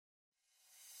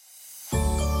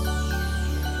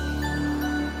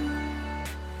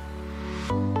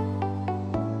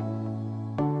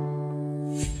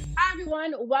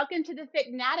everyone. Welcome to the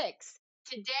Fitnatics.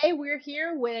 Today we're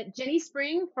here with Jenny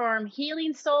Spring from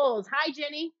Healing Souls. Hi,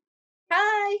 Jenny.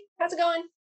 Hi, how's it going?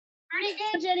 Pretty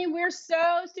good, Jenny. We're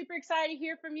so super excited to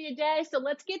hear from you today. So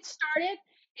let's get started.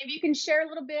 If you can share a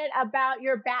little bit about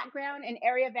your background and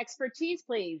area of expertise,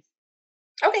 please.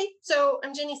 Okay, so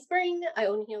I'm Jenny Spring. I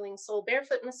own Healing Sole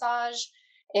Barefoot Massage,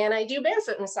 and I do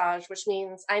barefoot massage, which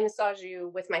means I massage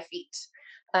you with my feet.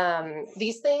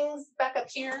 These things back up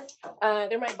here,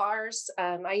 they're my bars.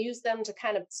 I use them to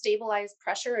kind of stabilize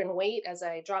pressure and weight as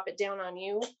I drop it down on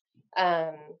you.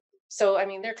 Um, so I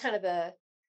mean, they're kind of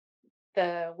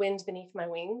the wind beneath my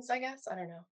wings, I guess. I don't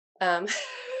know. Um,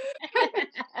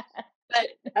 but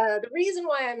the reason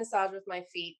why I massage with my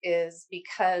feet is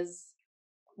because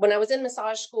when I was in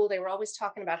massage school, they were always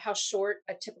talking about how short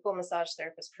a typical massage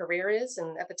therapist career is.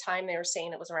 And at the time, they were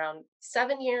saying it was around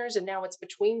 7 years, and now it's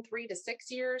between 3 to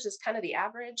 6 years is kind of the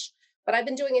average. But I've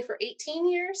been doing it for 18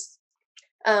 years.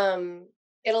 Um,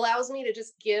 it allows me to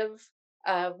just give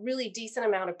a really decent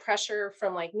amount of pressure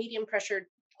from like medium pressure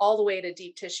all the way to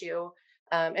deep tissue.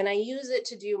 And I use it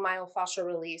to do myofascial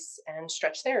release and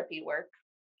stretch therapy work,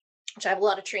 which I have a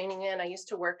lot of training in. I used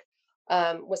to work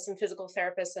with some physical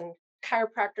therapists and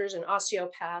chiropractors and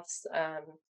osteopaths.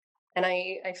 And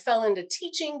I fell into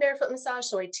teaching barefoot massage.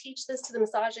 So I teach this to the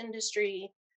massage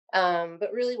industry.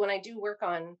 But really, when I do work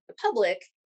on the public,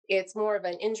 it's more of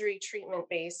an injury treatment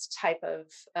based type of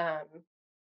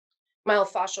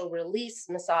myofascial release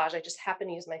massage. I just happen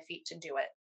to use my feet to do it.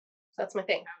 So that's my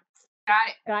thing.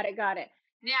 Got it.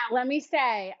 Now, let me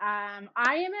say, I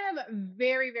am a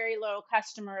very, very loyal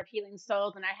customer of Healing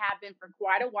Souls, and I have been for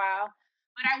quite a while.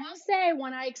 But I will say,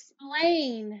 when I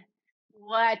explain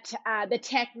what the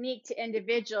technique to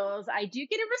individuals, I do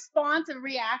get a response, a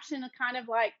reaction, of kind of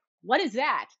like, "What is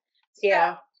that?" So,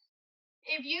 Yeah.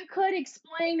 if you could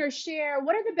explain or share,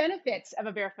 what are the benefits of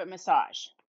a barefoot massage?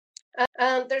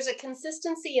 There's a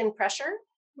consistency in pressure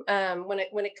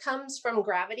when it comes from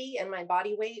gravity and my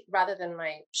body weight rather than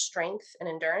my strength and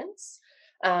endurance.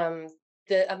 Um,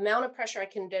 the amount of pressure I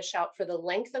can dish out for the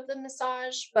length of the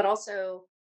massage, but also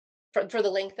for the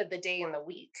length of the day and the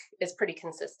week is pretty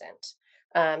consistent.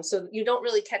 So you don't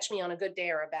really catch me on a good day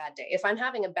or a bad day. If I'm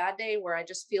having a bad day where I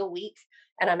just feel weak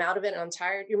and I'm out of it and I'm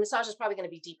tired, your massage is probably going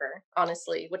to be deeper,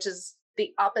 honestly, which is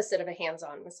the opposite of a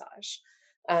hands-on massage.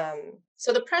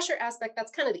 So the pressure aspect,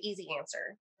 that's kind of the easy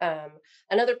answer.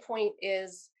 Another point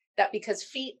is that because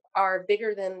feet are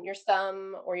bigger than your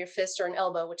thumb or your fist or an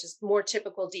elbow, which is more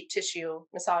typical deep tissue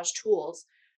massage tools,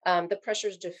 the pressure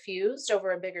is diffused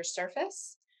over a bigger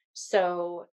surface.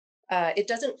 So it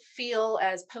doesn't feel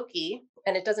as pokey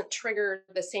and it doesn't trigger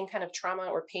the same kind of trauma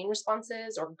or pain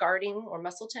responses or guarding or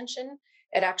muscle tension.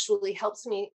 It actually helps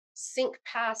me sink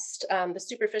past the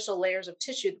superficial layers of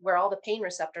tissue where all the pain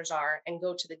receptors are and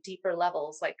go to the deeper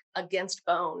levels, like against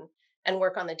bone, and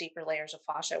work on the deeper layers of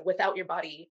fascia without your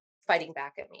body fighting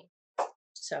back at me.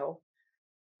 So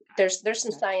there's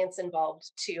some science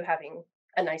involved to having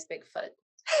a nice big foot.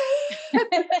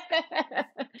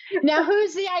 Now,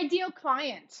 who's the ideal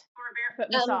client for a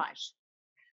barefoot um, massage?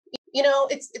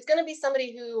 it's going to be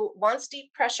somebody who wants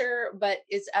deep pressure but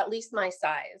is at least my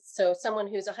size, so someone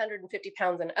who's 150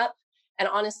 pounds and up. And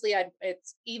honestly,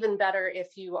 it's even better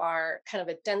if you are kind of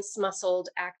a dense muscled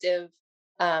active,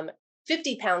 um,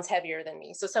 50 pounds heavier than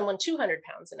me, so someone 200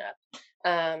 pounds and up.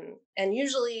 And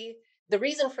usually the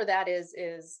reason for that is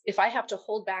if I have to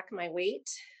hold back my weight,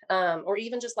 or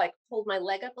even just like hold my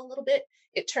leg up a little bit,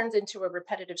 it turns into a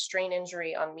repetitive strain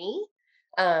injury on me,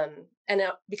 and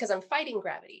because I'm fighting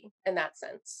gravity in that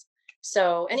sense.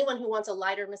 So anyone who wants a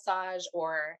lighter massage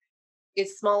or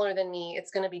is smaller than me,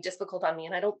 it's going to be difficult on me,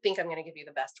 and I don't think I'm going to give you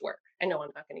the best work. I know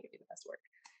I'm not going to give you the best work.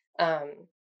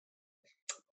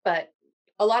 But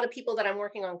a lot of people that I'm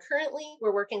working on currently,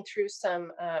 we're working through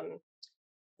some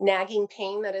nagging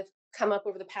pain that have come up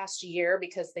over the past year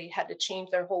because they had to change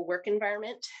their whole work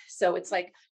environment. So it's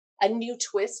like a new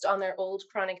twist on their old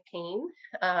chronic pain.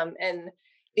 And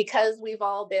because we've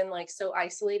all been like so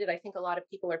isolated, I think a lot of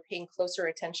people are paying closer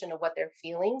attention to what they're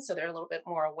feeling. So they're a little bit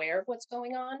more aware of what's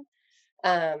going on.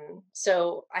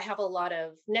 So I have a lot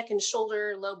of neck and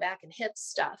shoulder, low back and hip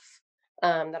stuff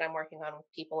that I'm working on with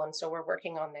people. And so we're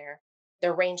working on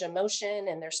their range of motion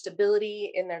and their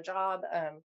stability in their job,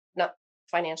 not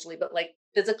financially, but like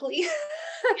physically.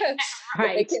 That they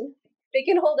Right. can they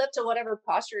can hold up to whatever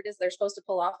posture it is they're supposed to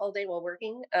pull off all day while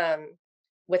working,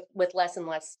 with less and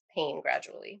less pain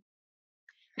gradually.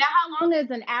 Now, how long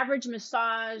is an average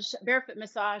massage, barefoot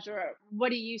massage, or what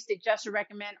do you suggest or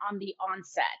recommend on the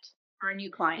onset for a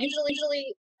new client?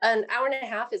 Usually An hour and a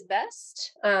half is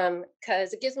best,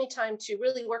 because it gives me time to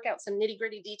really work out some nitty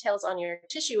gritty details on your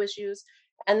tissue issues,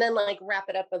 and then like wrap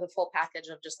it up with a full package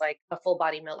of just like a full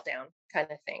body meltdown kind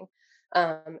of thing.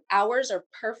 Hours are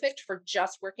perfect for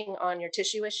just working on your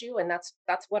tissue issue, and that's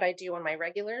what I do on my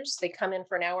regulars. They come in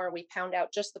for an hour, we pound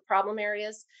out just the problem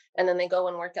areas, and then they go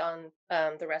and work on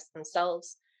the rest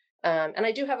themselves. And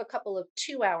I do have a couple of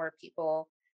 2 hour people,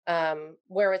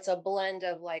 where it's a blend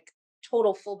of like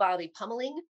total full body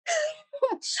pummeling.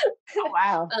 Oh,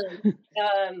 wow.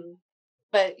 um,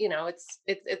 but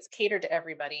it's catered to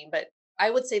everybody. But I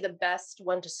would say the best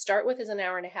one to start with is an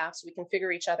hour and a half, so we can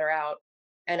figure each other out.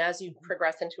 And as you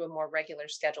progress into a more regular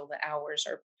schedule, the hours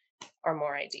are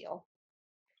more ideal.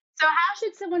 So, how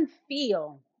should someone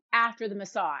feel after the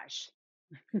massage?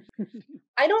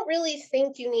 I don't really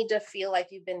think you need to feel like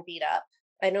you've been beat up.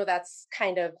 I know that's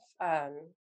kind of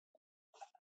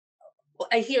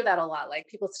I hear that a lot. Like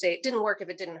people say it didn't work if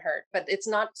it didn't hurt, but it's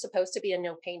not supposed to be a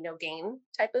no pain, no gain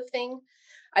type of thing.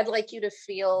 I'd like you to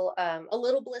feel a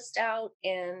little blissed out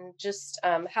and just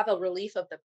have a relief of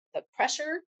the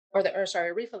pressure or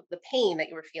sorry, relief of the pain that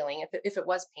you were feeling if it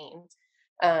was pain.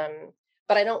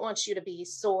 But I don't want you to be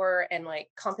sore and like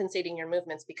compensating your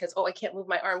movements because, oh, I can't move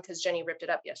my arm because Jenny ripped it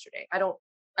up yesterday. I don't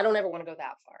ever want to go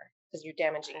that far because you're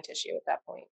damaging tissue at that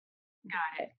point.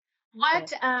 Got it.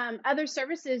 Yeah. What other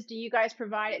services do you guys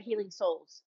provide at Healing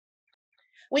Souls?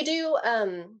 We do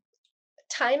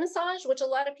Thai massage, which a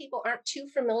lot of people aren't too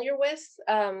familiar with.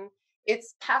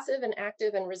 It's passive and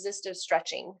active and resistive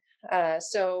stretching.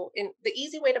 So the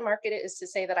easy way to market it is to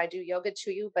say that I do yoga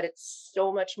to you, but it's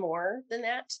so much more than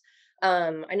that.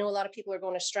 I know a lot of people are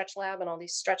going to Stretch Lab and all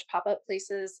these stretch pop-up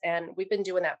places, and we've been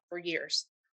doing that for years.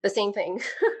 The same thing.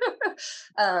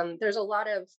 There's a lot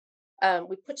of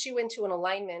we put you into an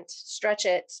alignment, stretch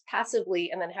it passively,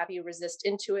 and then have you resist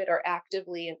into it or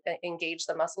actively engage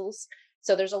the muscles.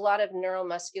 So there's a lot of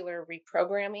neuromuscular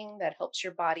reprogramming that helps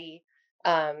your body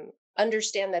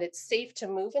understand that it's safe to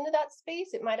move into that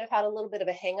space. It might have had a little bit of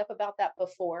a hang up about that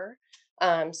before.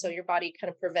 So your body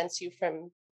kind of prevents you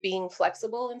from being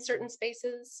flexible in certain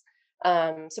spaces.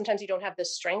 Sometimes you don't have the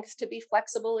strength to be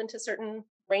flexible into certain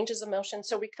ranges of motion.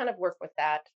 So we kind of work with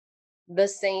that the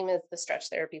same as the stretch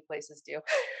therapy places do.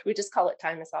 We just call it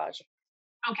Thai massage.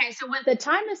 Okay, so with the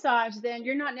Thai massage, then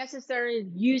you're not necessarily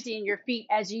using your feet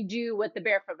as you do with the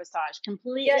barefoot massage. Yeah,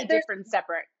 Completely different,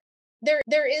 separate.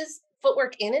 there is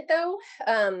footwork in it though,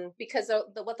 because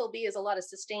what there'll be is a lot of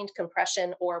sustained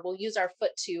compression, or we'll use our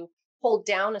foot to hold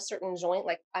down a certain joint.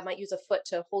 Like I might use a foot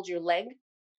to hold your leg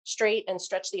straight and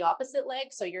stretch the opposite leg,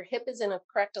 so your hip is in a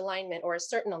correct alignment or a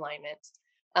certain alignment.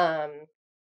 Um,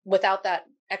 Without that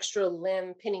extra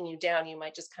limb pinning you down, you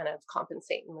might just kind of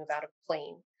compensate and move out of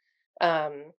plane.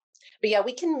 Um, but yeah,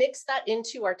 we can mix that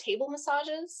into our table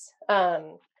massages.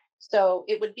 So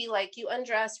it would be like you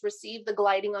undress, receive the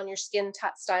gliding on your skin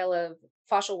style of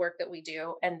fascial work that we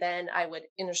do, and then I would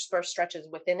intersperse stretches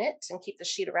within it and keep the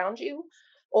sheet around you.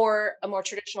 Or a more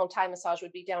traditional Thai massage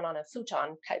would be down on a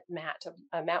futon type mat,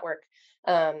 mat work,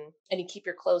 and you keep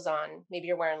your clothes on. Maybe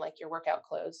you're wearing like your workout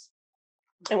clothes,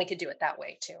 and we could do it that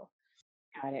way too.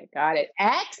 Got it. Got it.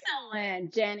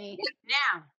 Excellent, Jenny.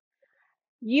 Now,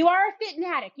 you are a fit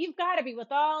addict. You've got to be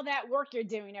with all that work you're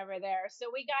doing over there.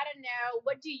 So we got to know,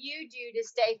 what do you do to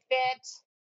stay fit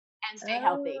and stay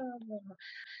healthy? Oh.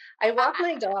 I walk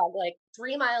my dog like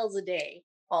 3 miles a day,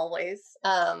 always.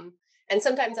 And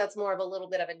sometimes that's more of a little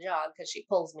bit of a jog because she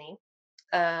pulls me.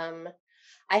 Um,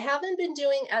 I haven't been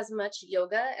doing as much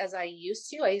yoga as I used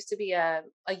to. I used to be a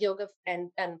yoga and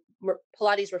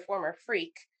Pilates reformer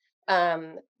freak.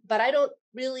 But I don't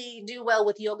really do well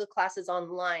with yoga classes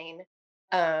online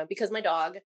because my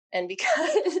dog and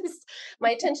because my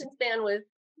attention span with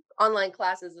online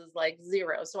classes is like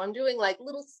zero. So I'm doing like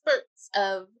little spurts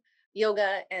of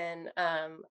yoga and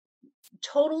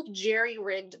total jerry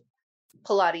rigged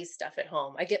Pilates stuff at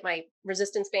home. I get my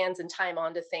resistance bands and time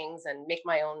onto things and make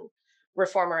my own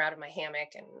reformer out of my hammock,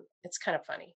 and it's kind of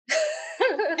funny.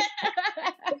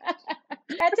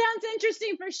 That sounds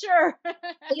interesting for sure.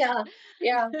 Yeah,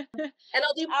 yeah. And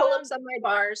I'll do um, pull-ups on my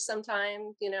bars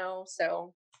sometimes,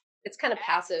 so it's kind of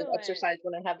passive Excellent. exercise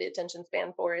when I have the attention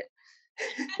span for it.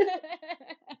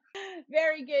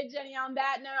 Very good, Jenny. On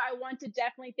that note, I want to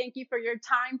definitely thank you for your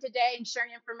time today and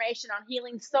sharing information on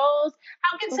Healing Souls.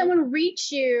 How can Mhm. someone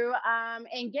reach you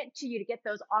and get to you to get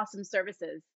those awesome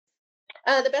services?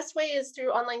 The best way is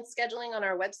through online scheduling on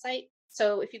our website.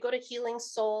 So if you go to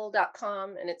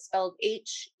heelingsole.com, and it's spelled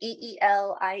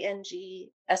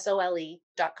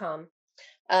HeelingSole.com,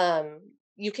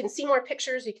 you can see more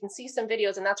pictures, you can see some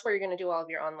videos, and that's where you're going to do all of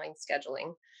your online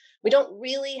scheduling. We don't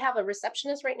really have a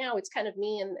receptionist right now. It's kind of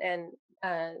me and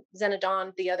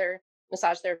Zenadon, the other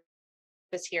massage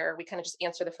therapist here. We kind of just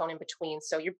answer the phone in between.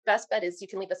 So your best bet is you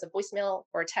can leave us a voicemail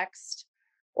or a text,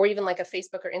 or even like a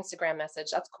Facebook or Instagram message.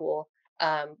 That's cool.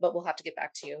 But we'll have to get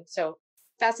back to you. So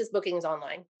fastest booking is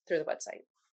online through the website.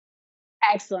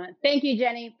 Excellent. Thank you,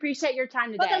 Jenny. Appreciate your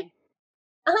time Welcome. today.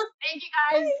 Uh-huh. Thank you,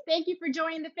 guys. Thank you for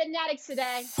joining the Fit Fanatics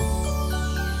today.